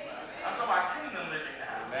 I'm talking about kingdom living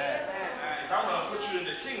now. Amen. If I'm going to put you in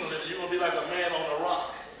the kingdom living, you're going to be like a man on a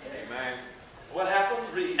rock. Amen. What happened?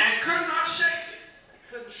 Read. And could not shake it.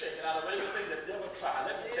 Couldn't shake it out of everything the devil tried.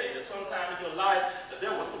 Let me tell you, sometime in your life, the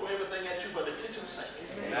devil will throw everything at you but the kitchen sink.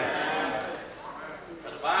 Amen.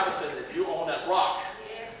 But the Bible says if you're on that rock,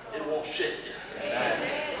 it won't shake you.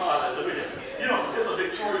 Amen. Hallelujah. You know, it's a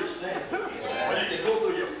victorious thing. When you can go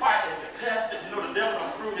through your fight and your test, and you know the devil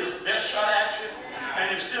will throw his best shot at you,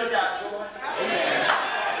 and you still got joy. Amen.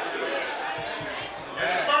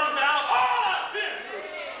 And the sun said, out of all I've been through,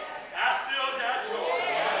 I still got joy.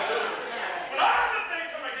 When all the things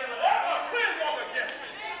come against me, all my friends walk against me.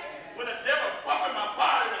 When the devil buffing my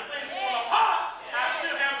body and things fall apart, I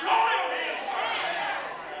still have joy on the inside.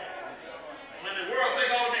 When the world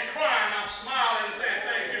thinks I ought to be crying, I'm smiling and saying,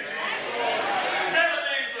 thank you, Jesus. Better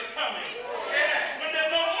things are coming. Amen. When there's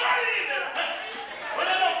no money in the bank, when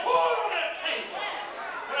there's no food on the table,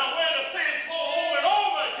 when I'm wearing the same clothes over and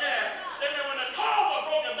over again, amen, when the cars are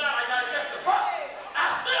broken down, I got to catch the bus. I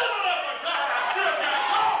still don't know for God. I still got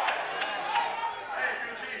joy. Thank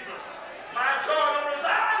you, Jesus. My joy don't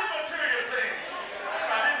reside in material things. If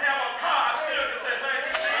I didn't have a car, I still could say, thank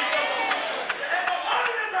you, Jesus. If I had no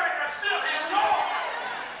money in the bank, I still have joy.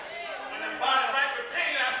 When the body back with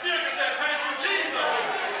pain, I still can say, thank you, Jesus.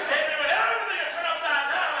 Amen. When everything is turned upside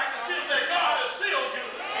down, I can still say, God is still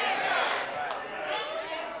good.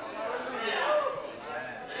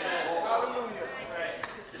 Hallelujah.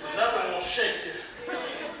 He said, nothing will shake you.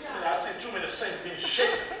 I see too many saints being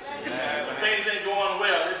shaken. When things ain't going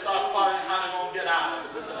well, they start plotting how they're going to get out of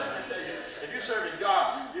it. Listen, let me tell you, if you're serving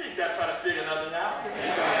God, you ain't got to try to figure nothing out.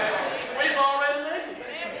 The way's already made.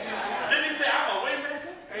 Didn't he say, I'm a way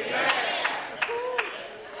maker?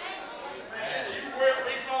 You were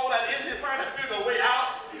wasting all that energy trying to figure a way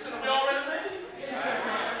out. He said, we already made.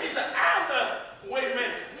 He said, I'm the way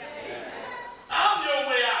maker. I'm your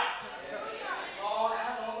way out. Lord,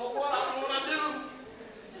 I don't know what I'm going to do.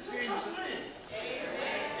 He said, trust me.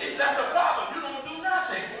 He said, that's the problem. You don't do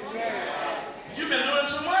nothing. You've been doing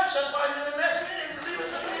too much. That's why you're in the next meeting. Leave it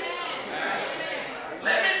to me.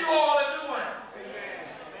 Let me do all the doing.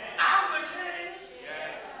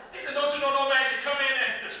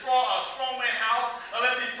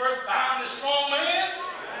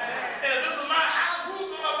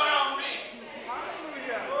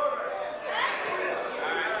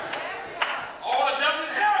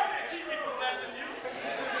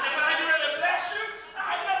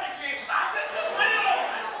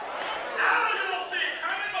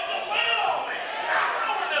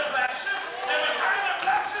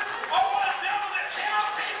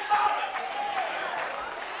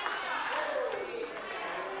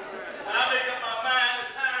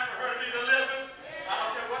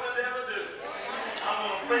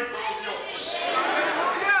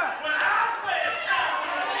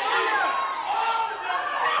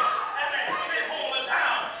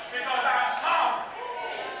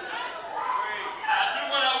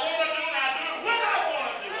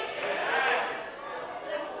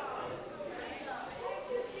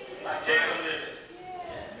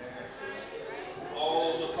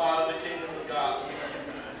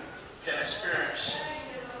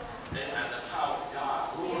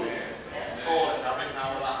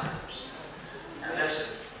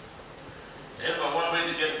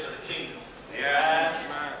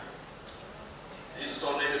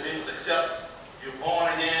 you're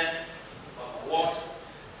born again of water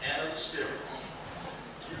and of the Spirit,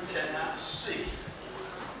 you cannot see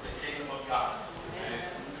the kingdom of God.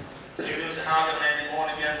 You say, how can a man be born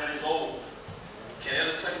again when he's old? Can he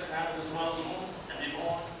enter the second time of his mother's womb and be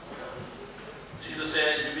born? Jesus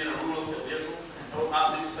said, you be the ruler of Israel and know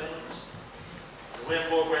not these things. The wind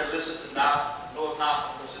blows where it listens and not knoweth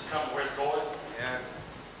not from whence it comes, where it's going. Yeah.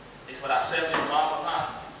 He said, but I said to you, marvel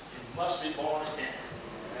not, you must be born again.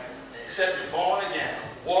 And except you're born again,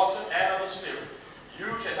 water and of the Spirit, you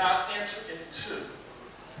cannot enter into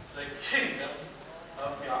the kingdom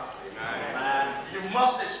of God. Amen. You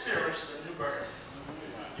must experience the new birth.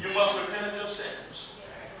 You must repent of your sins.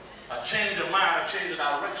 A change of mind, a change of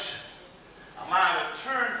direction. A mind to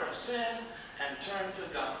turn from sin and turn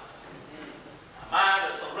to God. A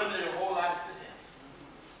mind to surrender your whole life to Him.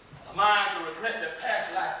 A mind to regret the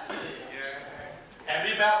past life you lived. And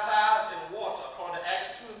be baptized in water, according to Acts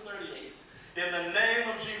 2:38. In the name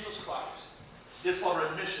of Jesus Christ. It's for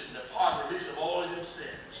remission, the pardon, release of all of your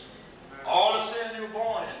sins. All the sins you were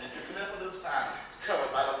born in that you commit for this time,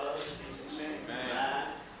 covered by the blood of Jesus. Amen.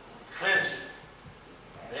 Cleanse you.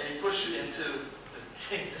 Then He puts you into the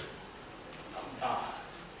kingdom of God.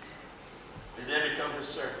 We then become His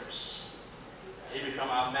servants. He become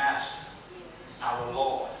our master, our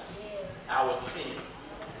Lord, our King,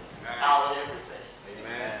 our everything.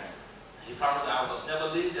 Amen. He promised, I will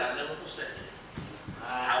never leave you, I will never forsake you.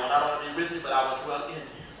 I will not only be with you, but I will dwell in you.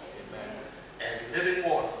 Amen. As living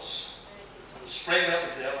waters spring up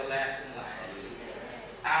with the everlasting life.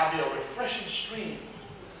 I'll be a refreshing stream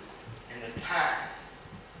in the time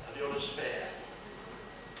of your despair.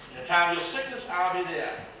 In the time of your sickness, I'll be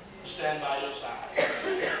there to stand by your side.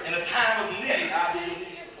 In the time of need, I'll be your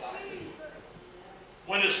need supply.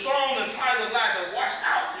 When the storms and trials of life have washed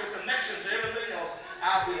out your connection to everything else,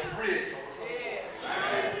 I'll be a bridge over from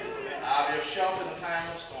the I'll be a shelter in the time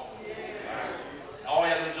of storm. And all you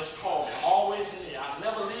have to do is just call me. I'm always near. I'll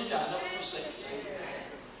never leave you. I'll never forsake you.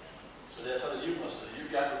 So that's something you must do.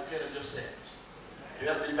 You've got to repent of your sins. You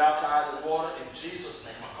have to be baptized in water in Jesus'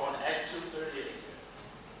 name, according to Acts 2:38.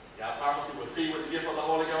 God promised He would feed with the gift of the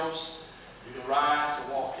Holy Ghost. You can rise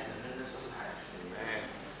to walk in the newness of life. Amen.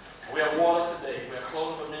 And we have water today. We have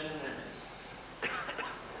clothing for men and women.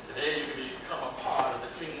 Today you can become a part of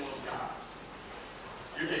the kingdom of God.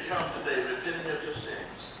 You can come today repenting of your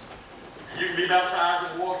sins. And you can be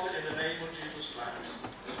baptized in water in the name of Jesus Christ.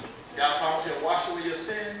 God promised He'll wash away your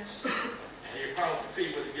sins, and He promised to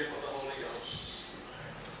feed with the gift of the Holy Ghost.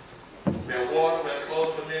 We have water, we have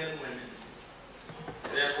clothes for men and women.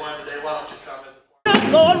 And there's one today. Why don't you come in?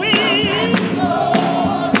 Glory.